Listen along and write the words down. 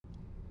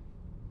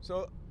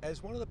So,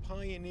 as one of the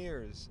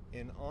pioneers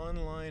in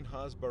online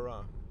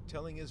Hasbara,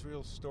 telling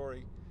Israel's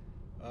story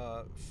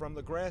from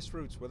the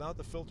grassroots without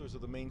the filters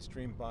of the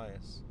mainstream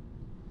bias,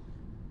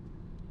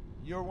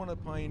 you're one of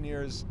the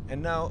pioneers,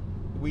 and now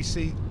we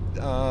see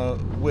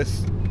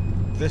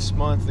with this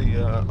month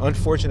the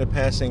unfortunate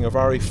passing of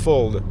Ari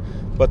Fuld,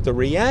 but the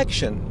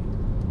reaction,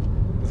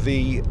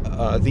 the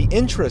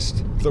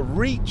interest, the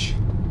reach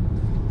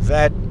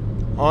that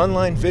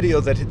online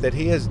video that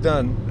he has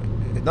done,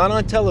 not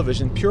on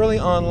television, purely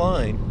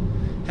online,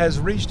 has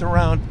reached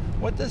around.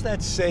 What does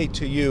that say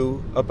to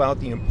you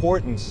about the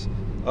importance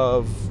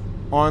of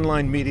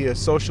online media,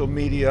 social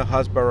media,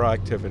 Hasbara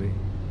activity?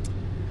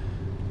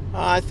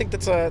 I think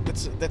that's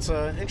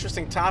an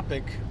interesting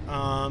topic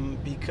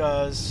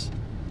because,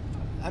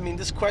 I mean,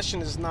 this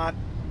question is not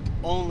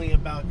only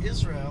about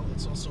Israel.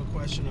 It's also a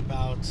question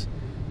about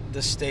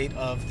the state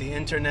of the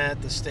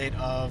internet, the state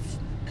of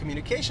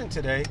communication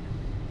today,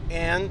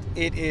 and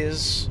it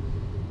is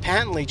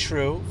patently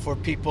true for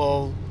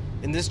people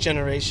in this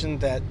generation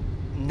that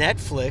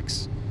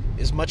Netflix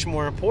is much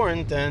more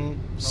important than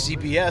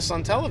CBS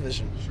on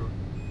television. Sure.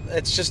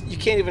 It's just, you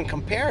can't even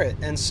compare it.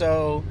 And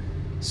so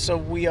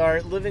we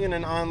are living in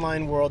an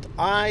online world.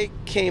 I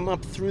came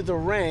up through the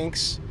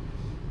ranks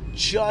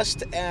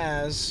just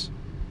as,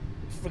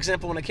 for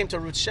example, when I came to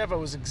Arutz Sheva, it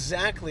was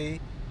exactly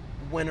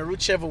when Arutz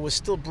Sheva was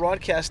still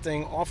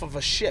broadcasting off of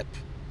a ship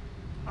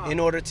in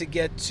order to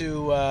get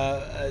to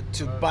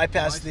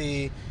bypass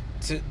the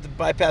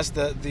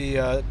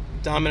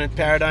dominant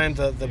paradigm,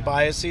 the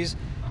biases,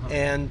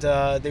 and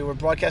they were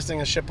broadcasting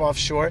a ship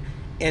offshore.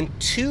 And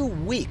 2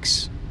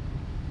 weeks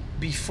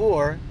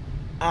before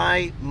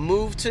I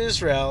moved to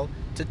Israel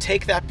to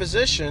take that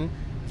position,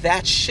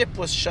 that ship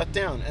was shut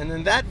down. And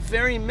in that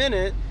very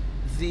minute,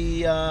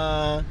 the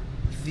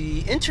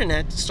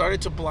internet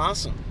started to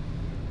blossom.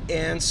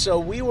 And so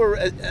we were,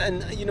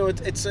 and you know,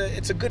 it's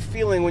a good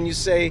feeling when you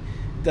say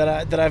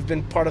that I've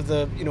been part of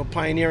the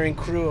pioneering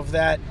crew of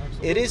that.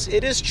 Absolutely.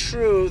 It is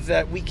true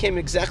that we came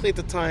exactly at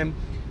the time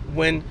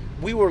when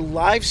we were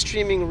live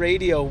streaming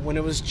radio, when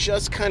it was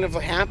just kind of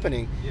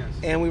happening. Yes.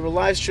 And we were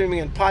live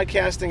streaming and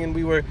podcasting, and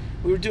we were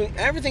doing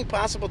everything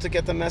possible to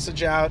get the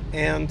message out.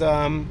 And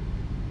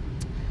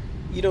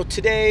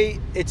today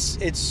it's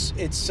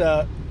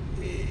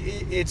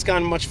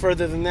gone much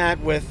further than that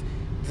with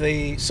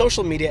the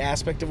social media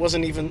aspect. It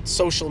wasn't even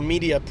social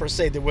media per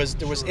se. There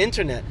was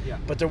internet,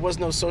 but there was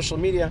no social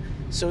media.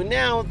 So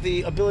now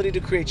the ability to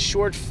create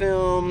short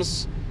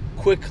films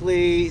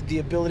quickly, the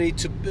ability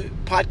to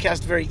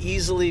podcast very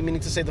easily, meaning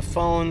to say the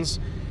phones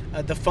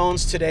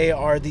today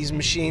are these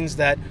machines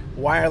that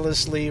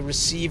wirelessly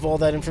receive all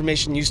that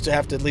information. You used to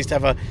have to at least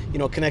have a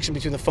connection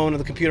between the phone and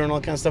the computer and all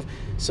that kind of stuff.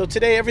 So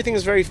today everything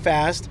is very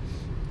fast,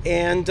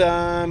 and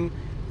I'm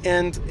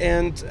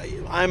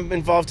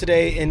involved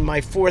today in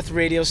my 4th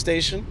radio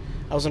station.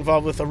 I was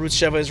involved with Arutz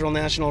Sheva Israel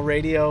National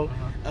Radio,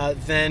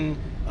 then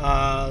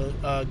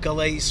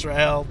Galei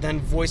Israel, then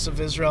Voice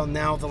of Israel,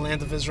 now the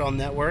Land of Israel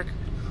Network.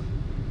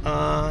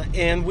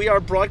 And we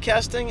are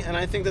broadcasting, and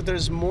I think that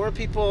there's more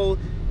people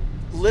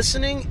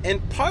listening,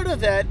 and part of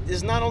that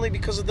is not only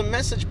because of the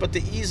message, but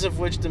the ease of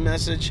which the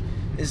message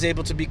is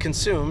able to be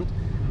consumed.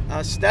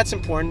 So that's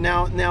important.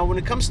 Now, when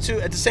it comes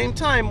to, at the same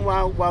time,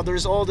 while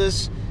there's all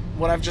this,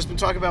 what I've just been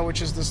talking about,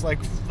 which is this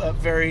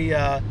very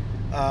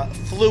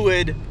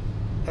fluid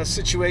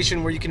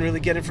situation where you can really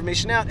get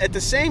information out. At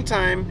the same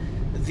time,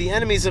 the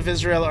enemies of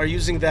Israel are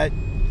using that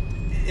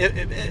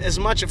as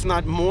much, if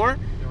not more,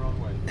 their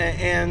own way.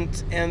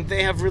 And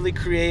they have really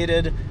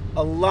created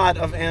a lot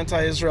of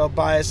anti-Israel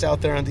bias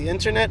out there on the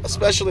internet,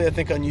 especially I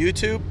think on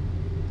YouTube.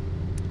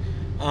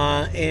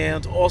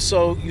 And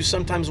also, you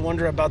sometimes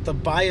wonder about the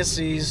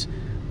biases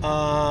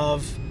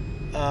of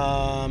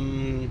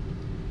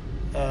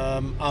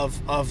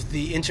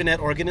the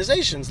internet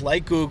organizations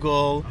like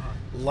Google,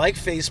 like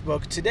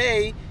Facebook.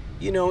 Today,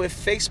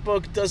 if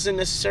Facebook doesn't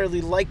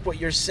necessarily like what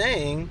you're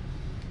saying,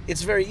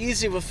 it's very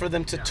easy for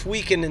them to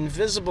tweak an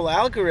invisible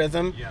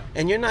algorithm,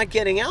 and you're not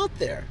getting out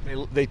there.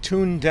 They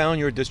tune down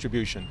your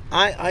distribution.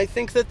 I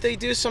think that they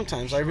do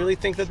sometimes. Sure. I really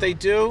think that they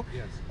do.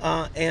 Yes.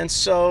 And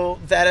so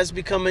that has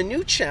become a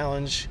new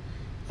challenge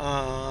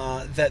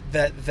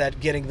that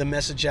getting the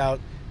message out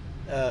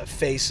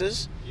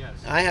faces. Yes.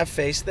 I have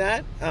faced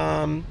that.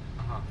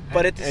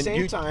 But at the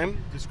same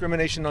time...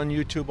 Discrimination on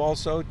YouTube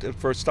also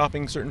for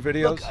stopping certain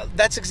videos? Look,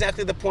 that's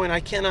exactly the point.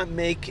 I cannot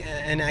make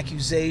an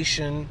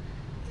accusation,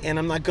 and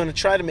I'm not going to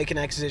try to make an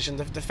accusation.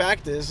 The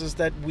fact is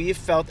that we've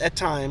felt at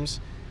times,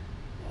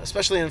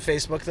 especially on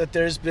Facebook, that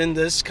there's been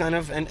this kind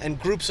of, and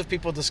groups of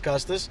people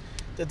discuss this,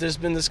 that there's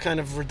been this kind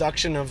of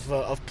reduction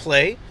of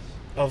play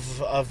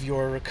of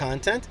your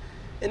content.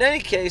 In any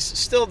case,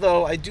 still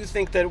though, I do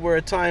think that we're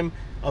at a time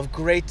of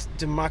great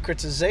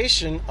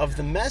democratization of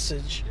the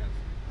message,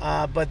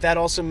 but that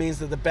also means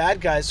that the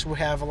bad guys who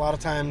have a lot of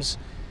times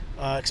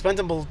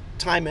expendable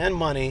time and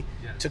money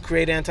to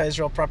create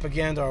anti-Israel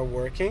propaganda are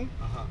working.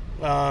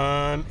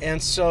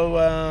 And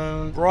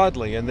so...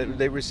 broadly, and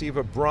they receive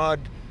a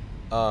broad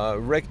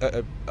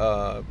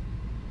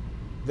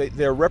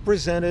they're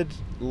represented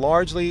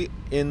largely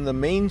in the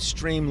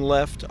mainstream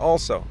left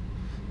also.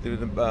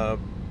 The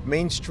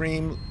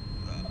mainstream,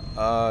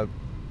 the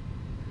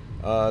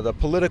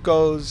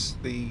politicos,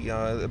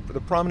 the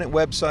prominent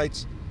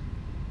websites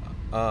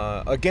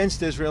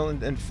against Israel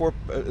and for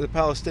the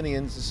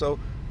Palestinians. So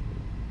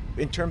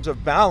in terms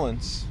of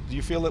balance, do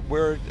you feel that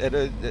we're at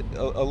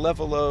a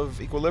level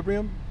of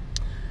equilibrium?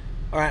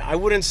 All right, I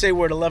wouldn't say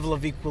we're at a level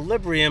of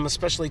equilibrium,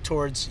 especially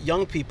towards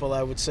young people.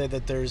 I would say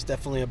that there's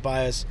definitely a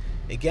bias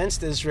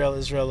against Israel.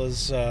 Israel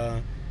is,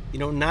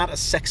 not a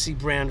sexy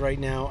brand right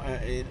now.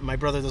 My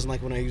brother doesn't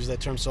like when I use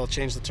that term, so I'll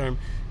change the term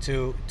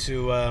to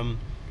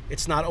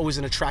it's not always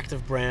an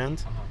attractive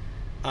brand.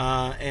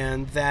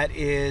 And that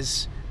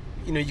is,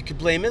 you could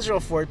blame Israel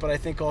for it, but I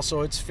think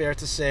also it's fair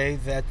to say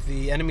that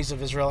the enemies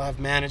of Israel have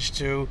managed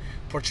to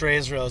portray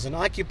Israel as an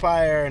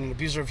occupier and an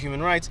abuser of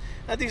human rights.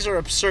 Now, these are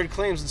absurd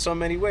claims in so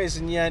many ways,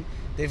 and yet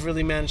they've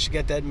really managed to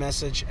get that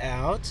message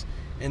out,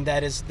 and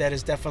that is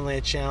definitely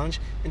a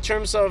challenge. In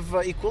terms of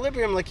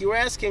equilibrium, like you were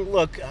asking,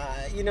 look,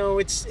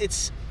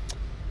 it's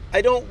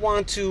I don't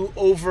want to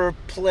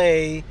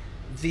overplay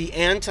the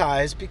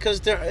antis, because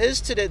there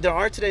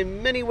are today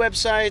many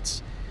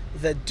websites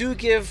that do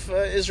give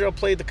Israel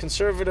play. The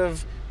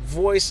conservative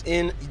voice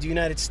in the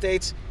United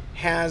States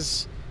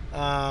has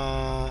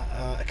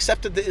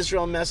accepted the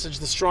Israel message,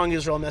 the strong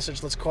Israel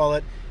message, let's call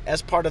it,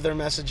 as part of their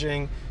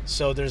messaging.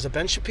 So there's a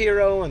Ben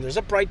Shapiro, and there's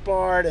a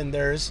Breitbart, and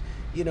there's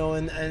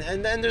and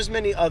then there's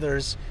many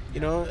others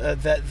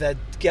that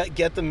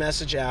get the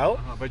message out.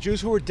 But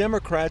Jews who are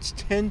Democrats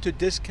tend to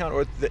discount,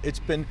 or it's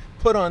been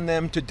put on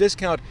them to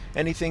discount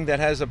anything that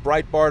has a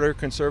Breitbart or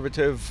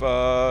conservative.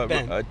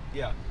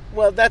 Yeah.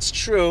 Well, that's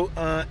true,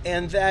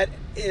 and that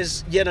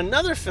is yet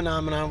another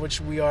phenomenon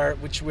which we are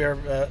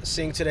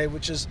seeing today,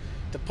 which is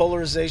the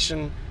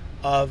polarization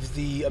of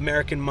the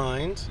American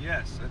mind.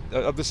 Yes,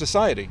 of the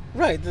society.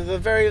 Right, the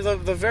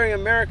very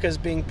America is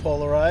being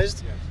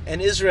polarized, yes. And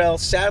Israel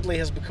sadly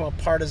has become a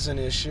partisan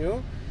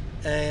issue,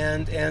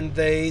 and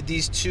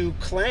these two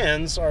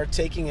clans are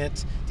taking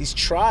it, these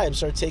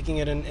tribes are taking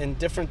it in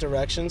different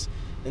directions,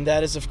 and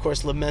that is of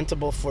course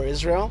lamentable for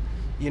Israel.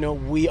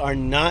 We are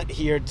not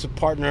here to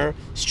partner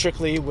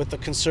strictly with the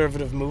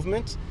conservative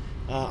movement.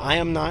 I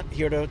am not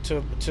here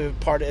to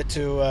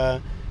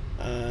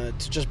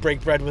just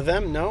break bread with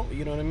them. No,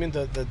 you know what I mean?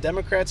 The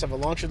Democrats have a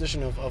long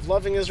tradition of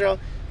loving Israel,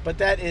 but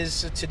that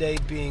is today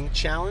being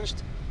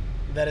challenged.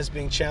 That is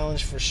being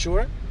challenged for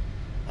sure.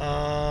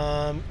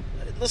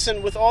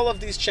 Listen, with all of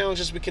these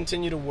challenges, we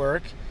continue to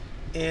work,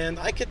 and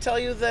I could tell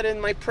you that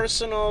in my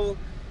personal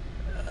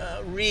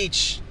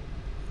reach,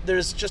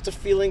 there's just a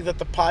feeling that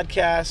the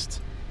podcast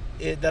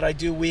that I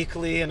do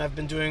weekly, and I've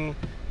been doing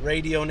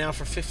radio now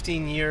for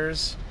 15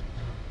 years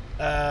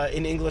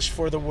in English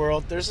for the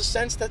world, there's a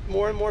sense that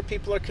more and more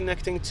people are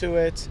connecting to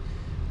it.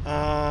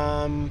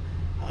 Our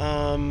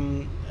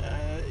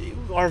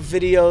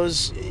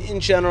videos in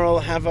general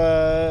have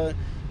a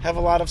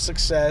lot of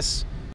success.